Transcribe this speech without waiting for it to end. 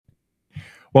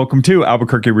Welcome to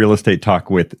Albuquerque Real Estate Talk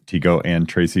with Tigo and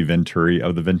Tracy Venturi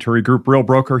of the Venturi Group Real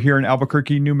Broker here in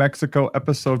Albuquerque, New Mexico,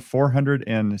 episode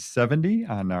 470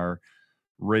 on our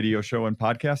radio show and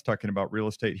podcast talking about real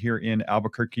estate here in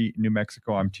Albuquerque, New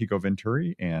Mexico. I'm Tigo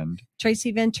Venturi and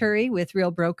Tracy Venturi with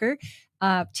Real Broker.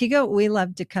 Tigo, we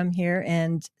love to come here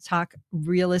and talk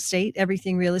real estate,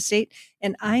 everything real estate.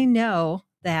 And I know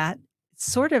that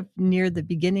sort of near the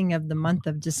beginning of the month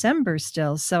of December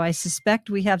still. So I suspect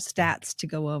we have stats to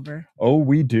go over. Oh,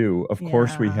 we do. Of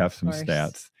course, we have some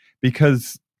stats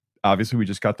because obviously we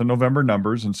just got the November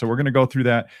numbers. And so we're going to go through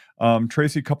that.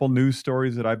 Tracy, a couple news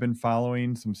stories that I've been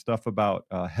following, some stuff about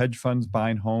hedge funds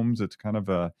buying homes. It's kind of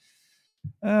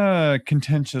a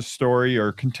contentious story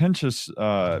or contentious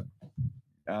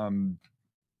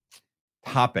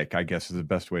topic, I guess is the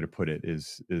best way to put it,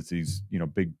 is these,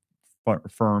 big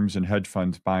firms and hedge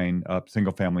funds buying up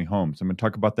single family homes. I'm going to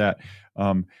talk about that.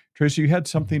 Tracy, you had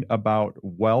something about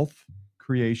wealth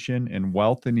creation and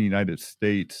wealth in the United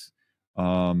States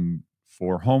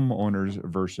for homeowners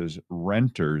versus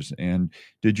renters. And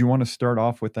did you want to start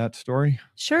off with that story?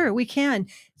 Sure, we can.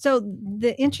 So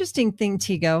the interesting thing,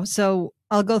 Tigo, so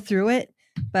I'll go through it,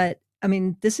 but I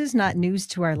mean, this is not news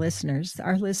to our listeners.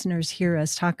 Our listeners hear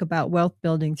us talk about wealth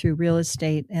building through real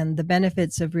estate and the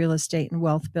benefits of real estate and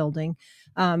wealth building.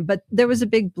 But there was a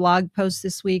big blog post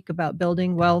this week about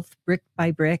building wealth brick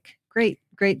by brick. Great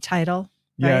title.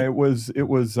 Yeah, right? it was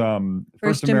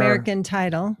First American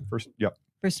Title. Yep.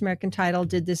 First American Title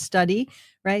did this study,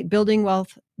 right? Building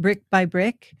wealth brick by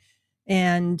brick.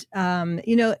 And,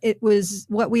 it was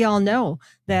what we all know,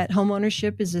 that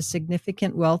homeownership is a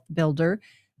significant wealth builder,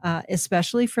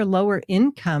 especially for lower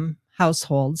income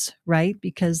households, right?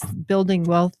 Because building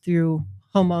wealth through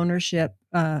home ownership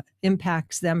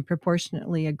impacts them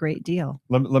proportionately a great deal.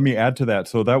 Let me add to that.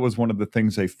 So that was one of the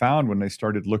things they found when they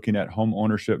started looking at home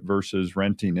ownership versus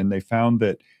renting. And they found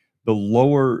that the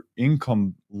lower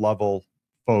income level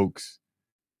folks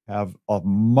have a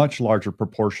much larger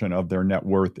proportion of their net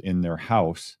worth in their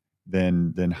house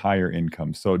than higher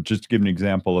income. So just to give an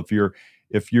example,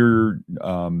 if your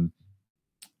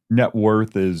net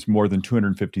worth is more than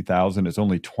 $250,000, it's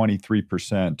only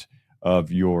 23% of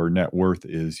your net worth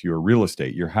is your real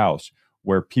estate, your house.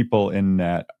 Where people in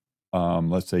that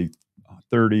let's say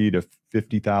 $30,000 to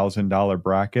 $50,000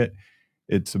 bracket,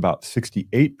 it's about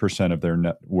 68% of their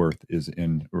net worth is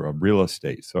in real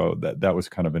estate. So that was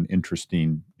kind of an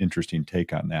interesting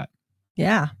take on that.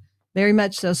 Yeah, very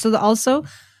much so. So also,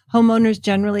 homeowners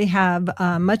generally have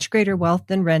much greater wealth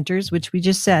than renters, which we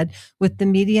just said, with the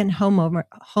median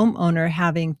homeowner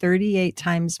having 38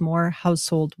 times more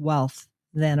household wealth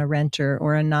than a renter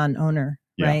or a non-owner,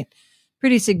 right?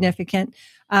 Pretty significant.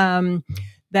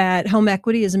 That home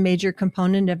equity is a major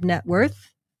component of net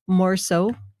worth, more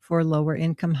so for lower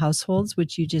income households,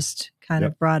 which you just kind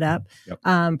of brought up.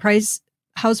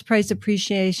 House price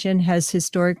appreciation has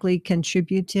historically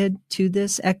contributed to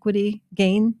this equity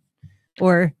gain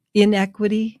or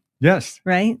inequity. Yes.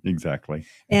 Right? Exactly.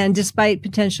 And despite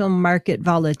potential market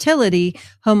volatility,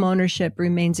 home ownership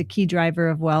remains a key driver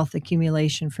of wealth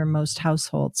accumulation for most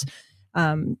households.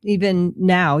 Even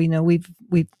now, we've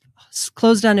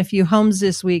closed on a few homes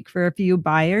this week for a few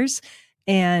buyers,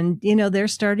 and, they're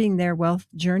starting their wealth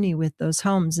journey with those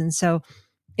homes. And so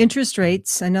interest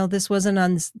rates, I know this wasn't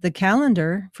on the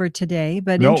calendar for today,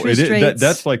 but no, interest rates.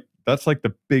 That's like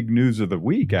the big news of the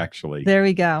week, actually. There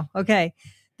we go. Okay.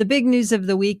 The big news of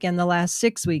the week and the last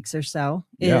 6 weeks or so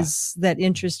is that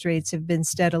interest rates have been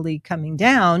steadily coming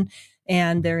down,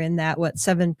 and they're in that,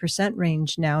 7%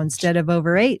 range now instead of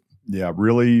over 8%. Yeah,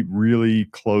 really, really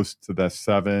close to the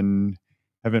 7%.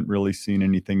 Haven't really seen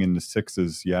anything in the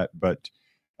 6s yet, but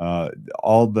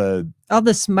all the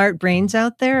smart brains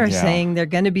out there are saying they're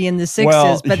going to be in the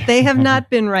 6s, but they have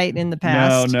not been right in the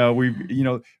past.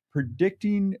 No,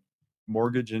 predicting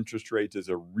mortgage interest rates is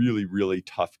a really, really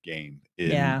tough game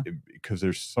because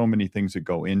there's so many things that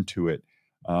go into it.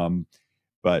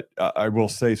 But I will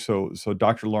say, so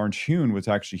Dr. Lawrence Hune was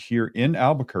actually here in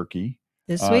Albuquerque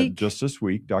this week. Just this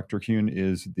week. Dr. Hune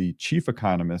is the chief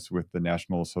economist with the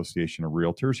National Association of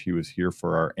Realtors. He was here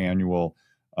for our annual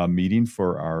meeting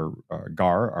for our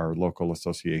GAR, our local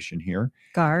association here.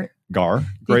 GAR,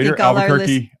 Greater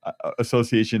Albuquerque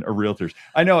Association of Realtors.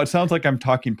 I know it sounds like I'm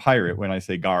talking pirate when I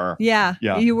say GAR. Yeah,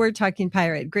 you were talking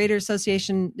pirate. Greater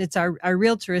Association, it's our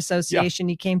realtor association.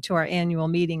 He came to our annual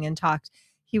meeting and talked.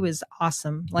 He was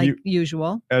awesome,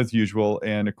 usual. As usual.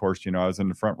 And of course, I was in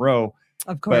the front row.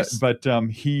 Of course. But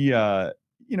he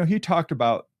talked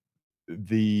about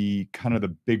the kind of the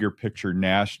bigger picture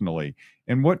nationally.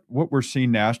 And what we're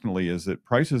seeing nationally is that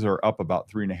prices are up about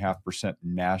 3.5%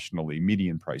 nationally,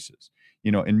 median prices.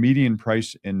 And median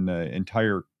price in the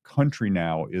entire country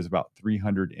now is about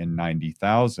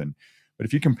 390,000. But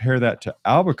if you compare that to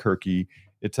Albuquerque,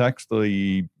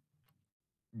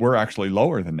 we're actually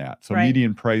lower than that. So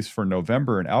median price for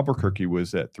November in Albuquerque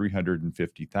was at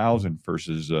 350,000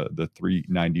 versus the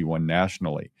 391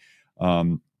 nationally.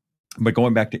 But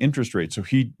going back to interest rates, so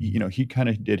he kind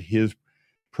of did his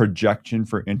projection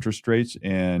for interest rates,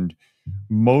 and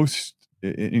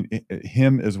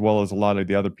him as well as a lot of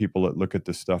the other people that look at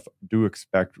this stuff do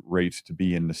expect rates to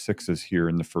be in the sixes here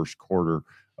in the first quarter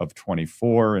of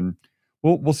 24, and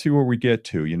we'll see where we get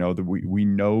to. We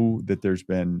know that there's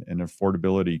been an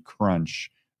affordability crunch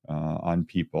on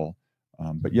people,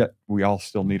 but yet we all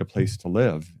still need a place to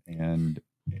live, and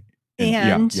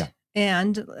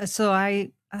so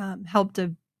I helped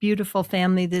a beautiful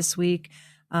family this week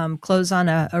close on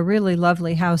a really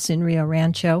lovely house in Rio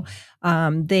Rancho.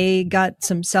 They got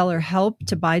some seller help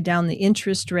to buy down the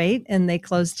interest rate, and they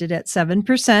closed it at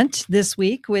 7% this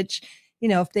week, which,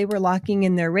 if they were locking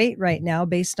in their rate right now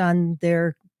based on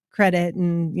their credit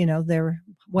and,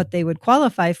 what they would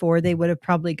qualify for, they would have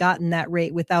probably gotten that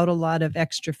rate without a lot of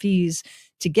extra fees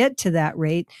to get to that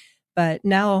rate. But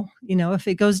now, if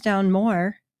it goes down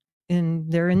more and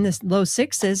they're in this low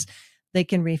sixes, they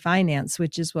can refinance,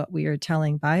 which is what we are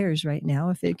telling buyers right now.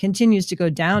 If it continues to go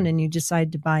down and you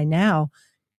decide to buy now,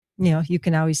 you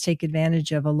can always take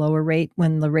advantage of a lower rate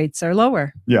when the rates are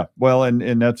lower. Yeah. Well, and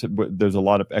there's a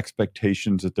lot of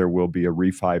expectations that there will be a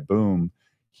refi boom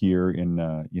here in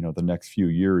the next few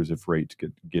years if rates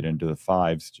get into the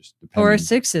fives, just depending. Or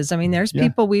sixes. I mean, there's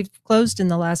people we've closed in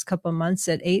the last couple of months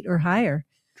at 8 or higher.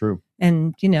 True.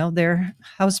 And, their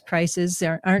house prices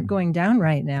aren't going down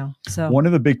right now. So one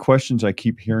of the big questions I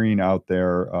keep hearing out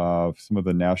there, some of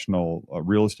the national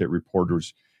real estate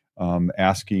reporters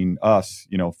asking us,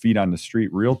 feet on the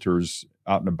street realtors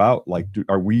out and about, like,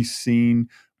 are we seeing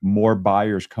more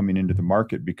buyers coming into the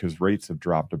market because rates have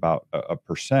dropped about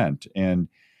 1%? And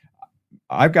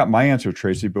I've got my answer,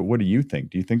 Tracy, but what do you think?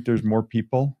 Do you think there's more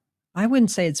people? I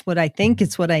wouldn't say it's what I think,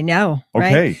 it's what I know.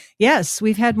 Okay. Right? Yes,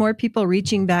 we've had more people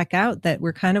reaching back out that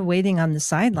were kind of waiting on the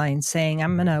sidelines saying,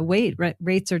 I'm going to wait,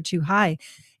 rates are too high.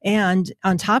 And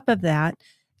on top of that,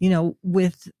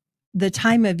 with the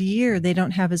time of year, they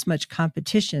don't have as much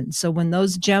competition. So when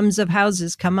those gems of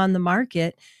houses come on the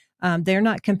market, they're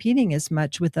not competing as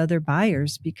much with other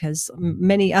buyers because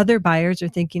many other buyers are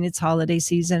thinking it's holiday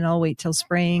season. I'll wait till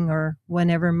spring or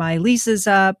whenever my lease is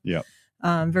up. Yeah.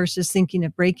 Versus thinking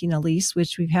of breaking a lease,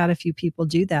 which we've had a few people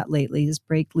do that lately, is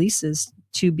break leases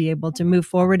to be able to move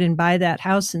forward and buy that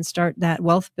house and start that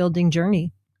wealth building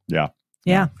journey. Yeah,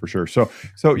 for sure. So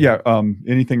yeah.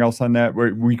 Anything else on that?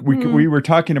 We were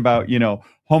talking about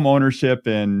home ownership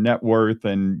and net worth,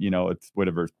 and it's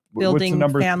whatever. Building what's the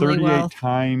number? family 38 wealth.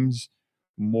 times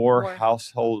more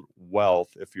household wealth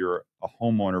if you're a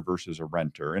homeowner versus a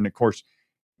renter, and of course,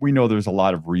 we know there's a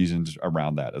lot of reasons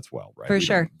around that as well, right? For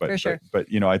sure. But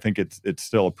I think it's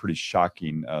still a pretty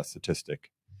shocking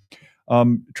statistic.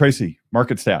 Tracy,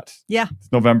 market stats. Yeah.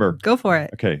 It's November. Go for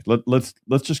it. Okay. Let's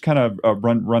just kind of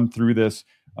run through this.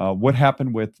 What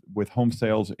happened with home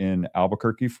sales in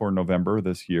Albuquerque for November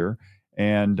this year,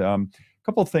 and a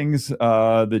couple of things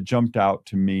that jumped out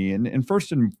to me. And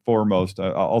first and foremost,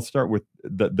 I'll start with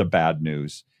the bad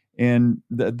news. And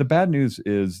the bad news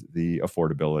is the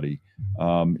affordability.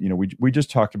 We just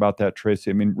talked about that,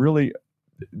 Tracy. I mean, really,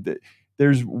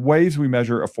 there's ways we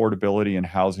measure affordability in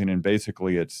housing, and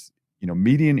basically it's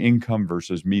median income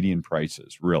versus median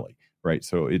prices, really, right?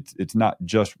 So it's not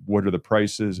just what are the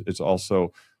prices; it's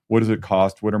also what does it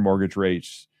cost, what are mortgage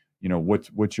rates,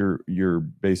 what's your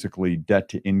basically debt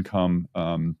to income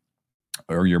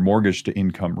or your mortgage to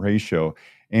income ratio,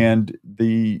 and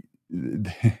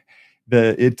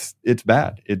it's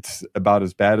bad. It's about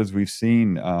as bad as we've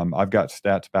seen. I've got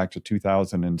stats back to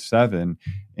 2007,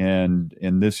 and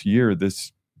in this year,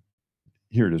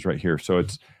 here it is right here. So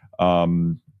it's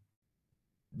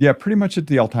pretty much at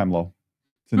the all-time low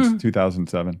since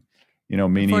 2007.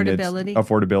 Meaning affordability. It's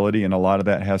affordability, and a lot of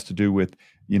that has to do with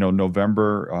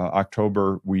November,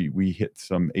 October. We hit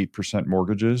some 8%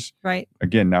 mortgages. Right.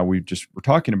 Again, now we're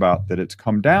talking about that it's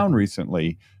come down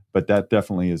recently, but that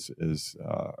definitely is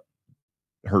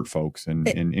hurt folks, and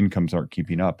incomes aren't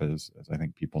keeping up, as I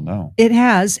think people know. It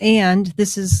has, and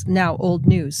this is now old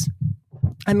news.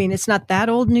 I mean, it's not that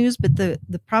old news, but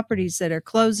the properties that are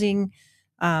closing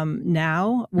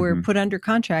now were put under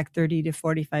contract 30 to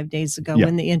 45 days ago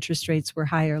when the interest rates were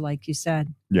higher, like you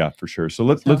said. Yeah, for sure. So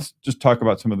let's just talk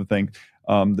about some of the things.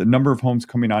 The number of homes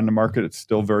coming on the market, it's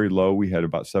still very low. We had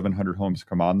about 700 homes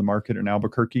come on the market in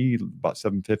Albuquerque, about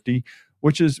 750,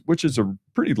 which is a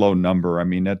pretty low number. I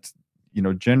mean, that's,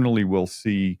 generally we'll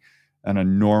see in a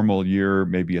normal year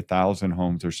maybe 1,000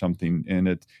 homes or something,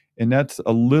 and that's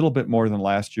a little bit more than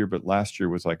last year, but last year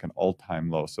was like an all-time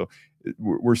low. So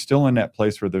we're still in that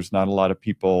place where there's not a lot of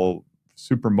people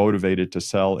super motivated to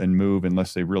sell and move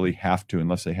unless they really have to,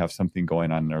 unless they have something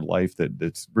going on in their life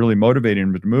that's really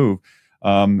motivating them to move.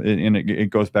 And it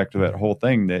goes back to that whole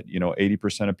thing that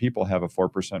 80% of people have a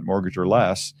 4% mortgage or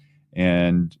less,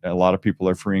 and a lot of people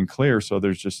are free and clear. So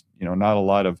there's just not a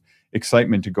lot of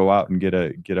excitement to go out and get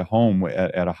a home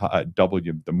at double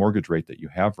the mortgage rate that you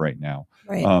have right now.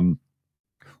 Right.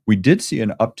 We did see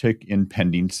an uptick in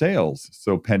pending sales.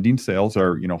 So pending sales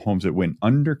are homes that went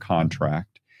under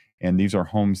contract, and these are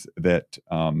homes that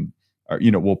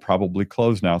will probably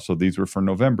close now. So these were for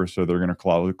November, so they're going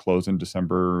to close in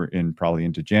December and probably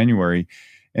into January.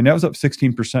 And that was up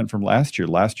 16% from last year.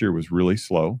 Last year was really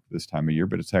slow this time of year,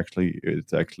 but it's actually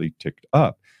ticked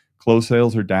up. Closed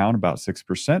sales are down about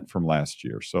 6% from last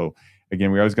year. So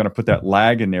again, we always got to put that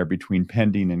lag in there between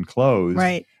pending and closed.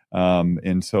 Right.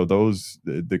 And so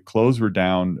the close were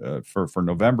down for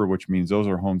November, which means those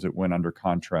are homes that went under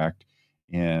contract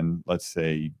in, let's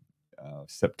say,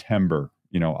 September,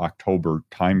 October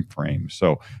timeframe.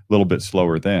 So a little bit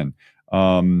slower then.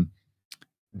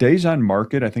 Days on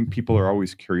market, I think people are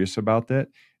always curious about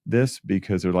this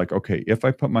because they're like, okay, if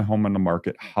I put my home on the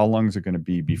market, how long is it going to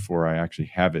be before I actually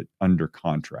have it under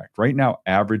contract? Right now,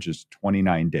 average is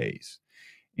 29 days,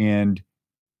 and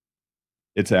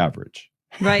it's average.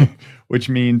 Right. Which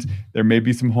means there may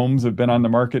be some homes that have been on the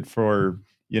market for,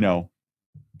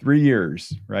 3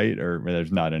 years, right? Or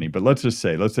there's not any, but let's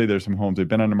say there's some homes that have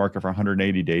been on the market for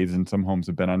 180 days and some homes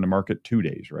have been on the market 2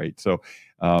 days, right? So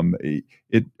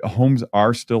homes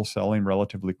are still selling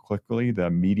relatively quickly. The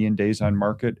median days on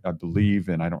market, I believe,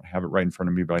 and I don't have it right in front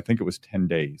of me, but I think it was 10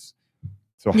 days.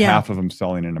 So half of them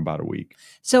selling in about a week.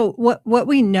 So what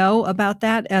we know about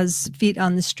that as feet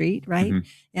on the street, right? Mm-hmm.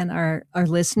 And our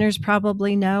listeners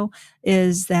probably know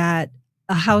is that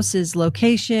a house's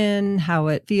location, how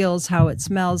it feels, how it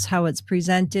smells, how it's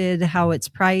presented, how it's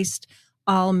priced,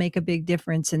 all make a big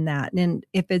difference in that. And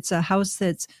if it's a house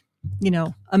that's,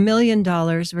 $1 million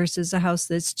versus a house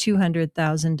that's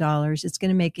 $200,000, it's going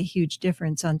to make a huge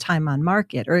difference on time on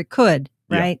market, or it could,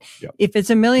 right? Yeah. If it's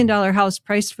 $1 million house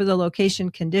priced for the location,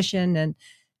 condition, and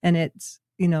it's,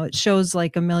 it shows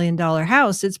like $1 million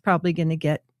house, it's probably going to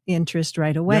get interest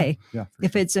right away.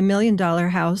 If it's $1 million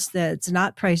house that's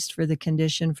not priced for the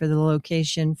condition, for the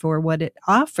location, for what it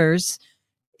offers,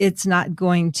 it's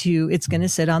going to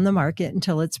sit on the market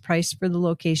until it's priced for the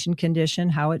location, condition,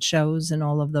 how it shows, and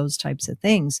all of those types of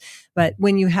things. But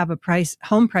when you have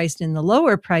home priced in the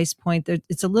lower price point,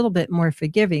 it's a little bit more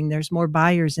forgiving. There's more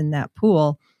buyers in that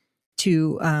pool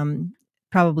to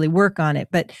probably work on it.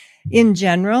 But in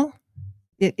general,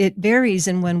 it varies.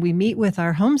 And when we meet with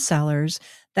our home sellers,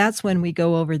 that's when we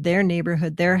go over their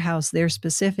neighborhood, their house, their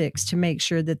specifics to make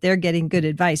sure that they're getting good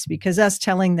advice, because us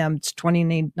telling them it's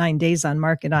 29 days on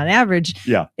market on average,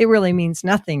 it really means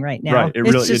nothing right now. Right.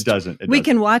 It doesn't. We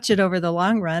can watch it over the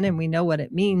long run and we know what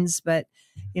it means, but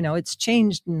it's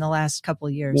changed in the last couple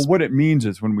of years. Well, what it means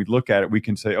is when we look at it, we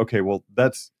can say, okay, well,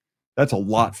 that's a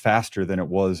lot faster than it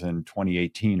was in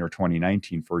 2018 or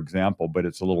 2019, for example, but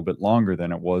it's a little bit longer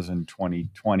than it was in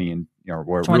 2020 and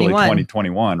really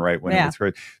 2021, right? When it was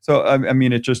great. So I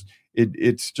mean,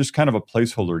 it's just kind of a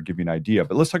placeholder to give you an idea.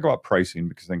 But let's talk about pricing,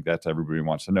 because I think that's everybody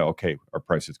wants to know. Okay, are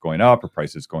prices going up? Are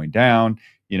prices going down?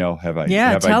 Have I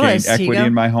gained equity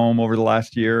in my home over the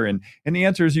last year? And the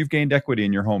answer is you've gained equity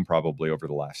in your home probably over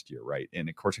the last year, right? And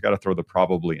of course, I got to throw the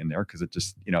probably in there because it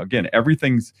just again,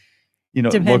 everything's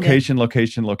dependent.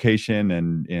 location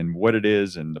and what it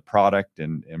is and the product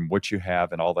and what you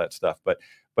have and all that stuff. But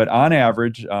on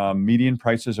average, median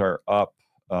prices are up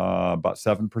about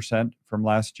 7% from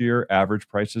last year. Average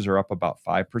prices are up about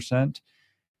 5%. And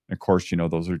of course,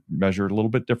 those are measured a little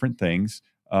bit different things.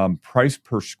 Price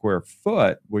per square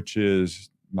foot, which is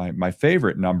my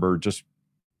favorite number, just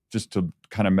to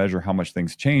kind of measure how much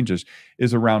things change, is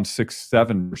around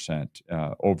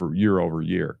 6-7% over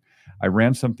year. I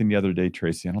ran something the other day,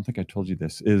 Tracy. I don't think I told you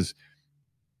this.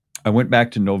 I went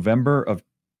back to November of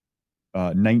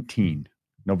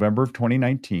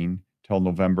 2019 till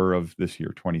November of this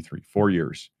year, 23, 4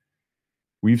 years.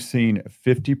 We've seen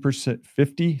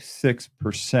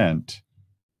 56%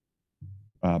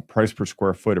 price per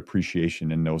square foot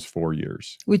appreciation in those 4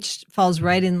 years. Which falls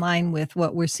right in line with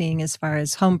what we're seeing as far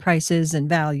as home prices and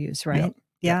values, right?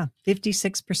 Yeah,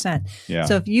 56%. Yeah.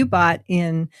 So if you bought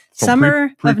in So summer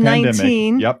of pre-pandemic,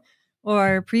 19 yep.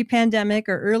 or pre-pandemic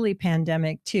or early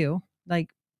pandemic too, like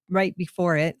right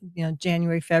before it,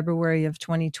 January, February of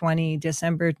 2020,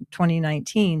 December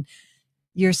 2019,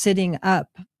 you're sitting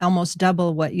up almost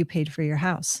double what you paid for your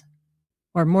house,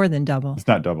 or more than double. It's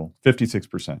not double,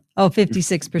 56%. Oh,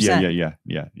 56%. Yeah.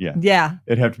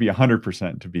 It'd have to be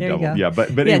 100% to be There you double. go. Yeah,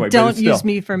 but anyway, don't but still, use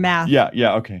me for math. Yeah.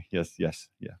 Okay. Yes. Yeah.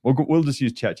 We'll just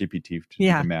use ChatGPT to do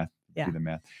the math. Do the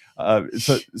math.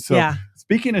 So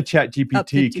speaking of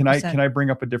ChatGPT, can I bring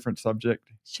up a different subject?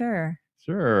 Sure.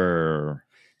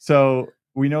 So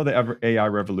we know the AI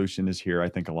revolution is here. I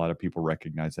think a lot of people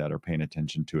recognize that, or paying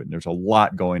attention to it. And there's a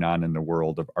lot going on in the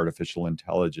world of artificial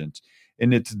intelligence.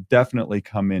 And it's definitely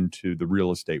come into the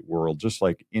real estate world, just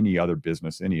like any other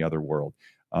business, any other world.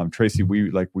 Tracy,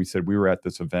 like we said, we were at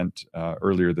this event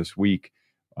earlier this week.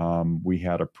 We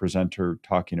had a presenter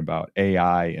talking about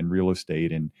AI and real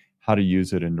estate and how to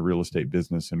use it in the real estate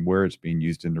business and where it's being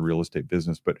used in the real estate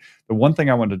business. But the one thing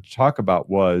I wanted to talk about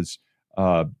was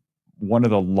one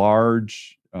of the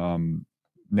large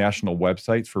national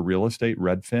websites for real estate,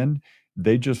 Redfin.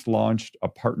 They just launched a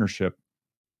partnership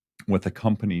with a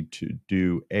company to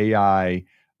do AI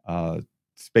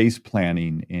space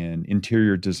planning and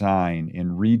interior design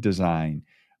and redesign.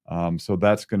 So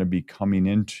that's going to be coming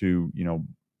into,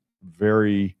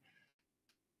 very,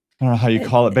 I don't know how you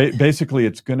call it. Basically,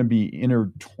 it's going to be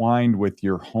intertwined with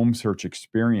your home search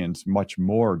experience much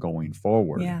more going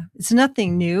forward. Yeah, it's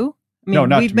nothing new. I mean, no,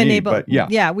 not we've to been me, able, but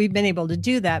yeah, we've been able to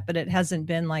do that, but it hasn't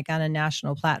been like on a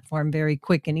national platform, very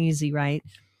quick and easy, right?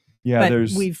 Yeah, but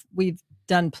we've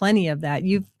done plenty of that.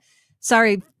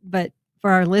 But for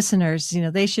our listeners,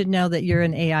 they should know that you're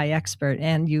an AI expert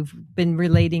and you've been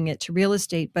relating it to real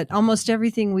estate, but almost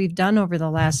everything we've done over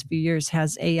the last few years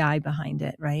has AI behind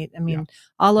it, right? I mean,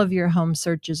 all of your home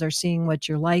searches are seeing what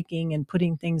you're liking and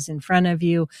putting things in front of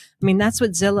you. I mean, that's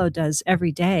what Zillow does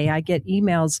every day. I get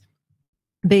emails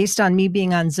based on me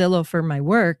being on Zillow for my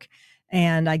work.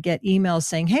 And I get emails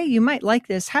saying, hey, you might like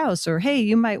this house, or hey,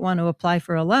 you might want to apply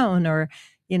for a loan, or,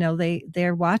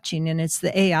 they're watching, and it's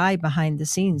the AI behind the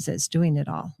scenes that's doing it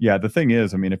all. Yeah. The thing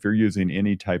is, I mean, if you're using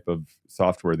any type of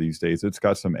software these days, it's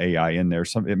got some AI in there.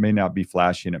 It may not be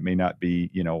flashy and it may not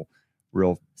be,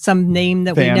 real some name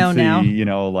that fancy, we know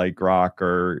now, like Grok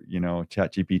or,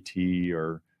 ChatGPT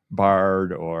or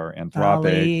Bard or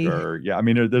Anthropic or, I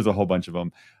mean, there's a whole bunch of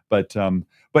them. But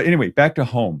anyway, back to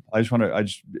home.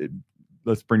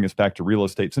 Let's bring this back to real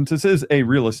estate. Since this is a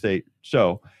real estate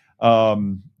show,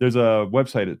 there's a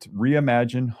website. It's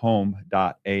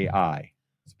reimaginehome.ai.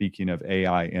 Speaking of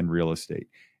AI and real estate.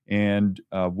 And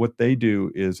what they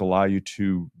do is allow you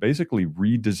to basically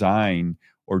redesign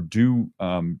or do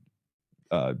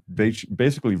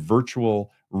basically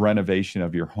virtual renovation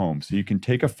of your home. So you can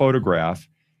take a photograph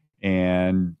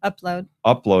and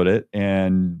upload it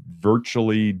and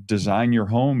virtually design your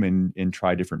home and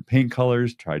try different paint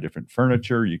colors, try different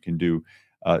furniture. You can do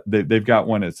they've got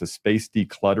one, it's a space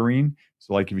decluttering.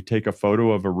 So like if you take a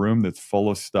photo of a room that's full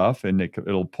of stuff and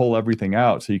it'll pull everything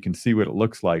out so you can see what it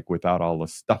looks like without all the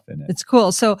stuff in it. It's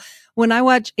cool. So when I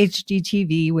watch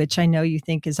HGTV, which I know you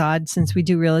think is odd since we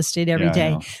do real estate every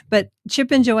day, but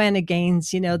Chip and Joanna Gaines,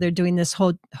 they're doing this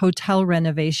whole hotel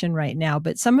renovation right now,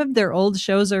 but some of their old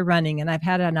shows are running and I've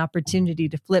had an opportunity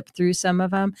to flip through some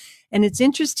of them. And it's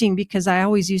interesting because I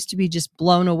always used to be just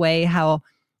blown away how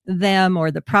them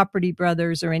or the Property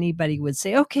Brothers or anybody would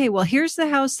say, okay, well, here's the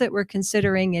house that we're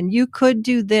considering and you could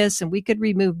do this and we could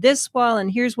remove this wall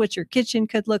and here's what your kitchen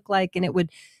could look like. And it would,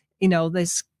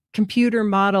 this computer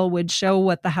model would show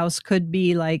what the house could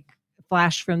be like,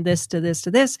 flash from this to this to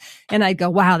this. And I'd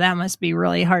go, wow, that must be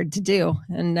really hard to do.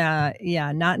 And not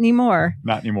anymore.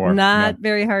 Not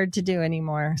very hard to do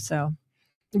anymore. So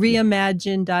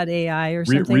reimagine.ai or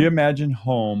something.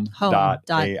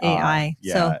 Reimaginehome.ai.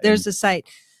 So there's a site.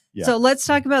 Yeah. So let's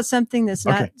talk about something that's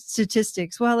not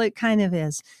statistics. Well, it kind of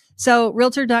is. So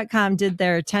Realtor.com did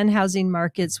their 10 housing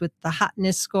markets with the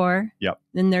hotness score. Yep.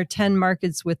 And their 10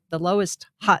 markets with the lowest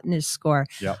hotness score.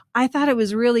 Yep. I thought it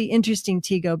was really interesting,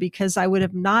 Tigo, because I would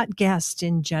have not guessed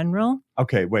in general.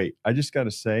 Okay, wait. I just got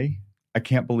to say, I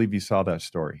can't believe you saw that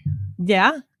story.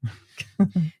 Yeah.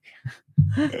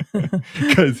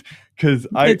 Because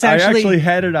I actually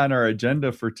had it on our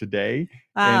agenda for today,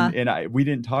 and we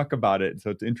didn't talk about it,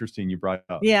 so it's interesting you brought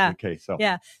it up. Yeah. Okay.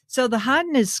 So the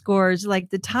hotness scores,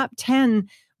 like the top 10,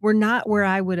 were not where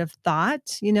I would have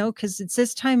thought. Because it's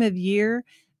this time of year,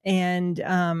 and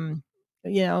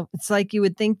it's like you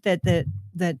would think that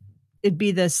it'd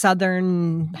be the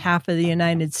southern half of the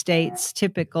United States,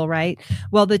 typical, right?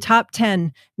 Well, the top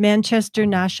 10: Manchester,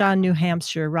 Nassau, New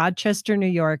Hampshire; Rochester, New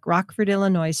York; Rockford,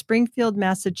 Illinois; Springfield,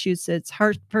 Massachusetts;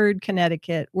 Hartford,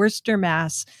 Connecticut; Worcester,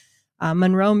 Mass;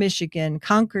 Monroe, Michigan;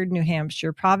 Concord, New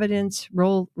Hampshire; Providence,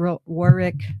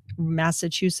 Warwick,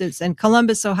 Massachusetts; and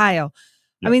Columbus, Ohio.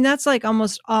 Yep. I mean, that's like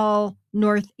almost all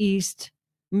Northeast,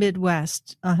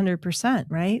 Midwest, 100%,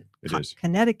 right? It is.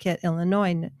 Connecticut,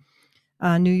 Illinois,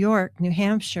 New York, New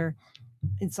Hampshire.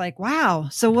 It's like, wow.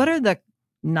 So what are the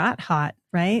not hot,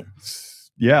 right?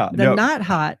 Yeah. The not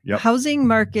hot housing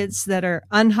markets that are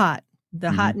unhot.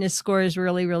 The hotness score is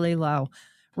really, really low.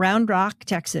 Round Rock,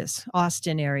 Texas;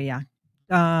 Austin area;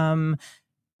 Auburn,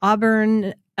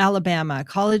 Alabama;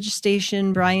 College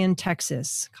Station, Bryan,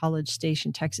 Texas. College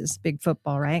Station, Texas, big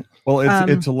football, right? Well,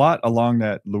 it's a lot along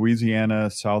that Louisiana,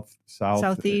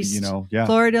 southeast,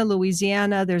 Florida,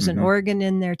 Louisiana. There's an Oregon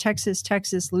in there. Texas,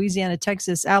 Louisiana,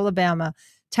 Texas, Alabama,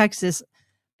 Texas.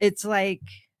 It's like,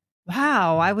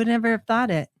 wow, I would never have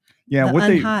thought it. Yeah,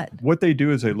 what they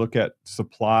do is they look at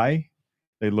supply,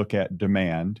 they look at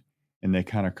demand, and they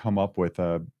kind of come up with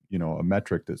a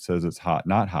metric that says it's hot,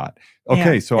 not hot.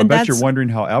 Okay, so I bet you're wondering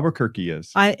how Albuquerque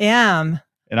is. I am.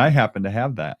 And I happen to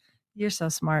have that. You're so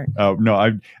smart. Oh,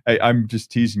 no, I'm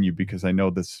just teasing you because I know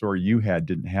the store you had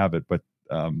didn't have it, but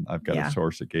I've got a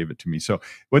source that gave it to me. So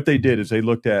what they did is they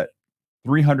looked at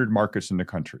 300 markets in the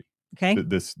country. Okay.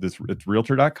 It's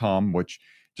realtor.com, which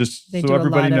just so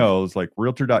everybody knows, like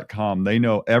realtor.com, they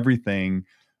know everything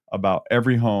about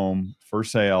every home for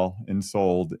sale and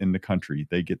sold in the country.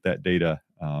 They get that data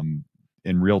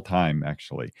in real time,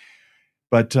 actually.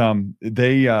 But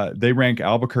they rank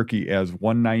Albuquerque as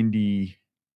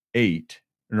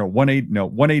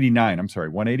 189. I'm sorry,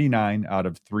 189 out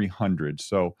of 300.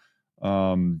 So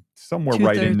somewhere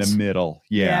right in the middle.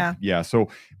 Yeah. So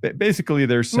basically,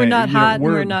 they're saying we're not hot and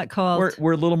we're not cold.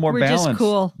 We're a little more balanced. Just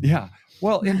cool. Yeah.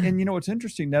 Well, and it's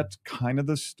interesting. That's kind of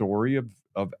the story of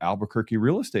Albuquerque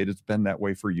real estate. It's been that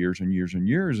way for years and years and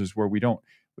years. Is where we don't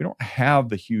have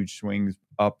the huge swings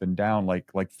up and down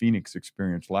like Phoenix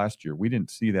experienced last year. We didn't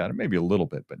see that, maybe a little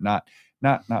bit, but not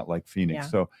like Phoenix. Yeah.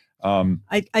 So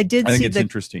I did see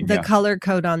interesting. The color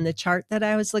code on the chart that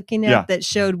I was looking at that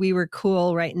showed we were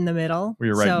cool right in the middle. We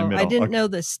were right in the middle. I didn't know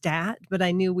the stat, but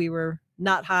I knew we were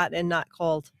not hot and not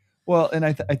cold. Well, and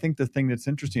I think the thing that's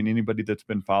interesting, anybody that's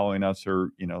been following us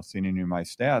or seen any of my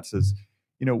stats is,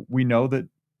 we know that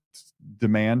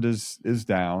demand is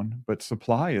down, but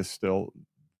supply is still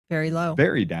very low,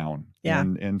 very down. Yeah,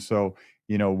 and so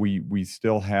we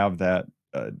still have that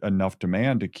enough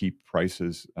demand to keep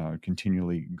prices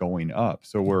continually going up.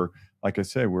 So we're, like I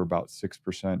say, we're about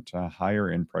 6%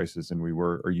 higher in prices than we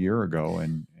were a year ago,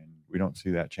 and we don't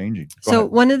see that changing. Go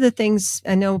ahead. One of the things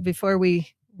I know before we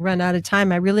run out of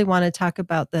time, I really want to talk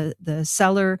about the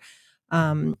seller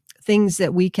things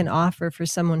that we can offer for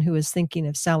someone who is thinking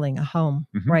of selling a home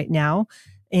right now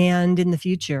and in the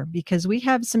future, because we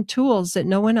have some tools that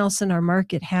no one else in our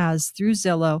market has through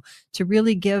Zillow to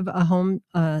really give a home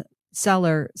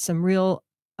seller some real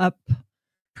up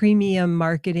premium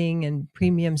marketing and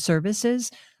premium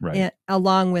services, right, and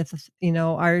along with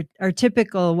our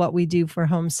typical what we do for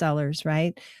home sellers,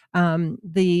 right?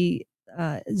 The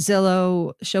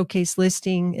Zillow Showcase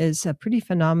listing is a pretty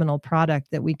phenomenal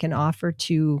product that we can offer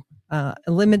to a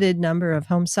limited number of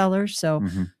home sellers. So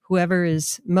whoever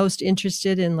is most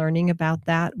interested in learning about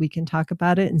that, we can talk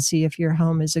about it and see if your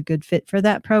home is a good fit for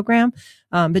that program.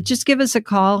 But just give us a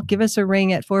call, give us a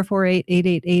ring at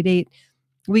 448-8888.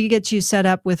 We get you set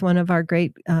up with one of our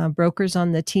great brokers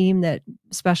on the team that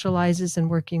specializes in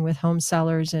working with home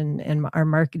sellers and our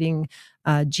marketing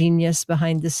genius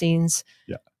behind the scenes.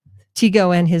 Yeah.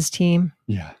 Tigo and his team.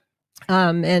 Yeah.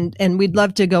 And we'd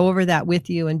love to go over that with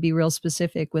you and be real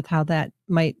specific with how that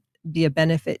might be a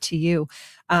benefit to you.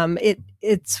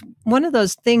 It's one of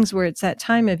those things where it's that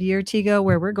time of year, Tigo,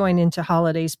 where we're going into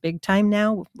holidays big time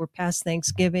now. We're past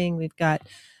Thanksgiving. We've got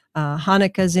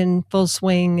Hanukkah's in full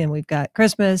swing, and we've got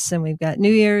Christmas, and we've got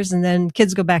New Year's, and then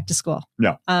kids go back to school.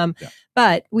 Yeah.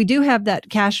 But we do have that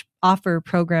cash offer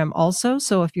program also.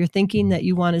 So if you're thinking that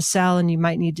you want to sell and you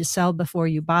might need to sell before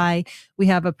you buy, we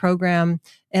have a program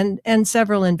and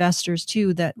several investors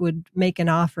too that would make an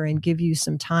offer and give you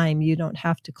some time. You don't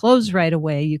have to close right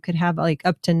away. You could have like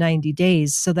up to 90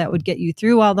 days. So that would get you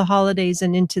through all the holidays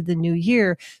and into the new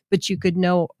year, but you could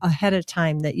know ahead of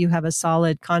time that you have a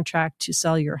solid contract to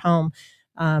sell your home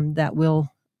that will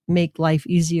make life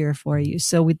easier for you.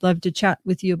 So we'd love to chat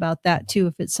with you about that too,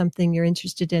 if it's something you're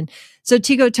interested in. So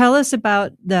Tigo, tell us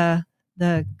about the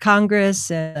Congress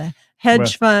and the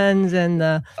hedge funds and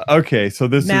the so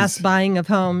this mass buying of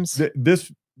homes.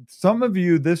 This some of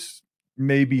you, this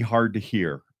may be hard to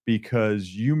hear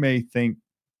because you may think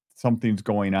something's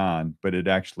going on, but it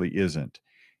actually isn't.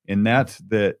 And that's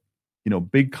that,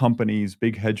 big companies,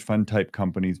 big hedge fund type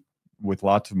companies with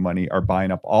lots of money are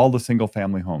buying up all the single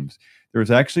family homes. There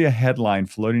was actually a headline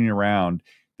floating around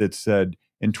that said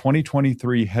in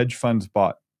 2023, hedge funds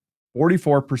bought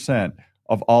 44%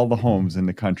 of all the homes in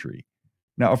the country.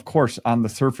 Now, of course, on the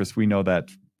surface, we know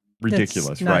that's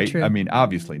ridiculous, right? True. I mean,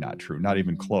 obviously not true, not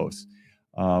even close.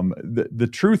 The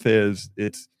truth is,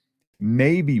 it's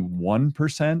maybe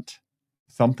 1%,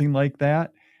 something like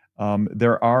that.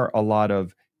 There are a lot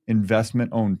of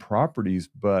investment-owned properties,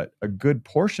 but a good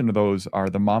portion of those are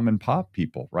the mom and pop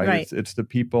people, right? Right. It's the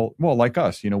people, well, like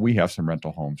us, we have some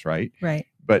rental homes, right? Right.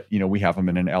 But, we have them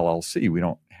in an LLC. We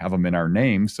don't have them in our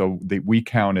name, so we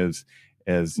count as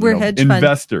we're hedge fund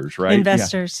investors, right?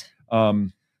 Investors. Yeah.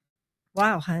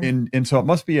 Wow, hon. And so it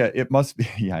must be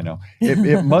yeah, I know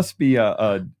it must be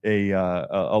a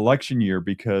election year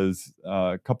because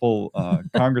a couple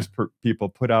Congress people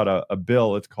put out a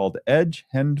bill. It's called Hedge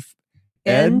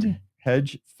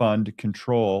Fund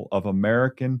Control of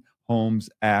American Homes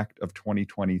Act of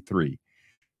 2023.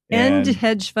 And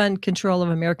Hedge Fund Control of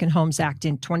American Homes Act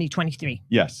in 2023.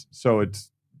 Yes. So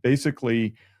it's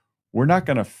basically, we're not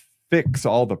going to fix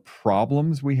all the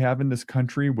problems we have in this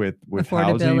country with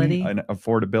housing and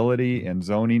affordability and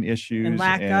zoning issues and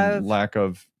lack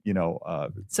of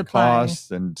supply.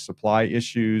 Costs and supply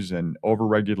issues and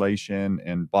overregulation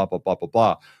and blah, blah, blah, blah,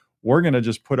 blah. We're going to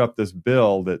just put up this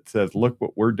bill that says, look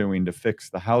what we're doing to fix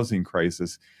the housing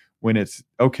crisis, when it's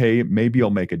okay, maybe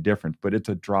it'll make a difference, but it's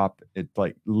a drop. It's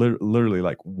like literally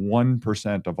like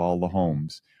 1% of all the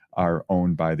homes are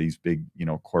owned by these big,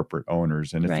 corporate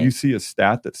owners. And if you see a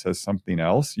stat that says something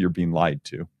else, you're being lied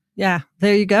to. Yeah,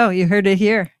 there you go. You heard it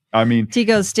here. I mean,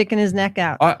 Tigo's sticking his neck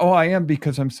out. I am,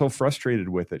 because I'm so frustrated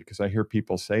with it, because I hear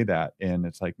people say that, and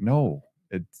it's like, no,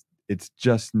 it's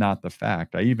just not the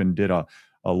fact. I even did a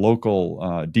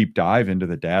local deep dive into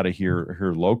the data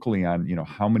here locally on,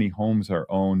 how many homes are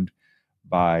owned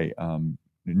by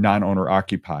non-owner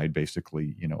occupied,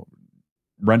 basically,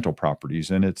 rental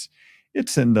properties, and it's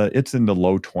in the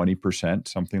low 20%,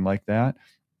 something like that.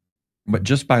 But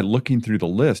just by looking through the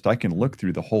list, I can look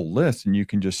through the whole list, and you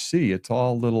can just see it's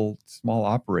all little small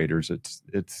operators.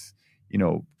 It's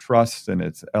trusts, and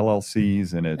it's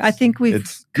LLCs, and it's. I think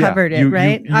we've covered it,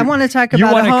 right? I want to talk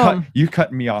about a home. You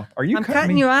cutting me off? Are you? I'm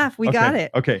cutting you off. We got it.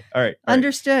 Okay. All right.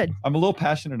 Understood. I'm a little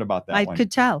passionate about that. I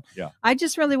could tell. Yeah. I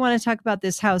just really want to talk about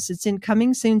this house. It's in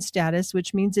coming soon status,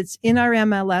 which means it's in our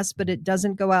MLS, but it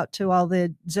doesn't go out to all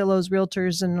the Zillow's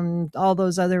realtors and all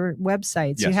those other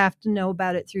websites. Yes. You have to know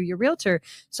about it through your realtor.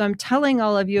 So I'm telling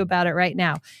all of you about it right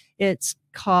now. It's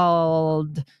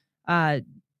called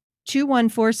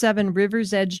 2147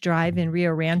 Rivers Edge Drive in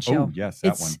Rio Rancho. Oh, yes,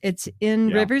 that one. It's in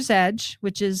Rivers Edge,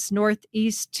 which is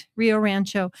northeast Rio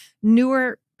Rancho.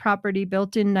 Newer property,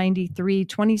 built in 93,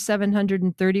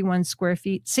 2,731 square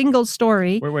feet, single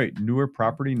story. Wait, newer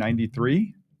property,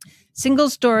 93? Single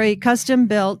story, custom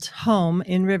built home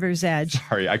in Rivers Edge.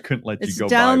 Sorry, I couldn't let you go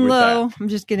down by low. with that. I'm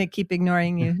just going to keep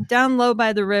ignoring you. Down low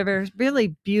by the river.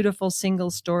 Really beautiful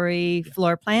single story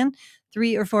floor plan.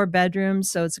 3 or 4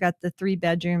 bedrooms. So it's got the 3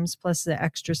 bedrooms plus the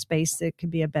extra space that could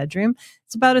be a bedroom.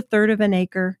 It's about a third of an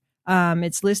acre.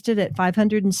 It's listed at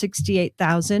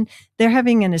 $568,000. They're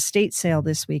having an estate sale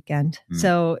this weekend.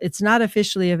 So it's not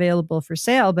officially available for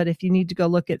sale, but if you need to go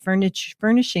look at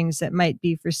furnishings that might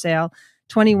be for sale,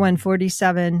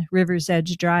 2147 Rivers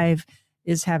Edge Drive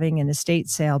is having an estate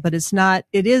sale, but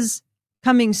it is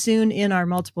coming soon in our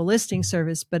multiple listing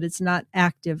service, but it's not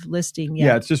active listing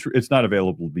yet. Yeah, it's not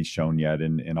available to be shown yet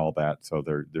and all that. So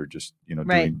they're just,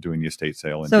 doing the estate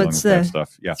sale and dealing with that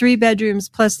stuff. Yeah. 3 bedrooms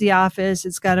plus the office.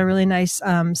 It's got a really nice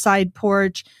side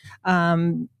porch,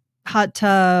 hot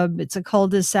tub. It's a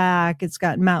cul-de-sac. It's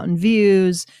got mountain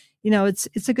views.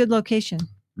 It's a good location.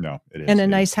 No, it is. And a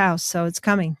nice house. So it's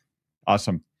coming.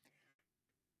 Awesome.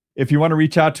 If you want to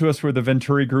reach out to us, we're the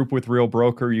Venturi Group with Real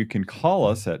Broker. You can call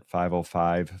us at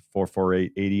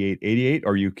 505-448-8888,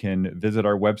 or you can visit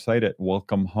our website at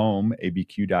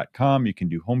welcomehomeabq.com. You can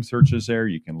do home searches there.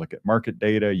 You can look at market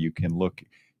data. You can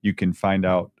find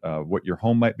out what your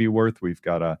home might be worth. We've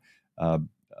got a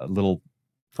little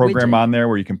program on there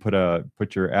where you can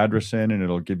put your address in, and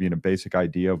it'll give you a basic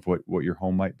idea of what your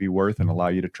home might be worth and allow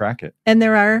you to track it. And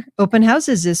there are open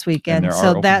houses this weekend.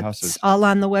 So that's all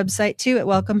on the website too at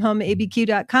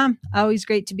welcomehomeabq.com. Always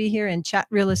great to be here and chat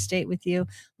real estate with you.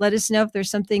 Let us know if there's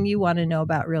something you want to know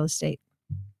about real estate.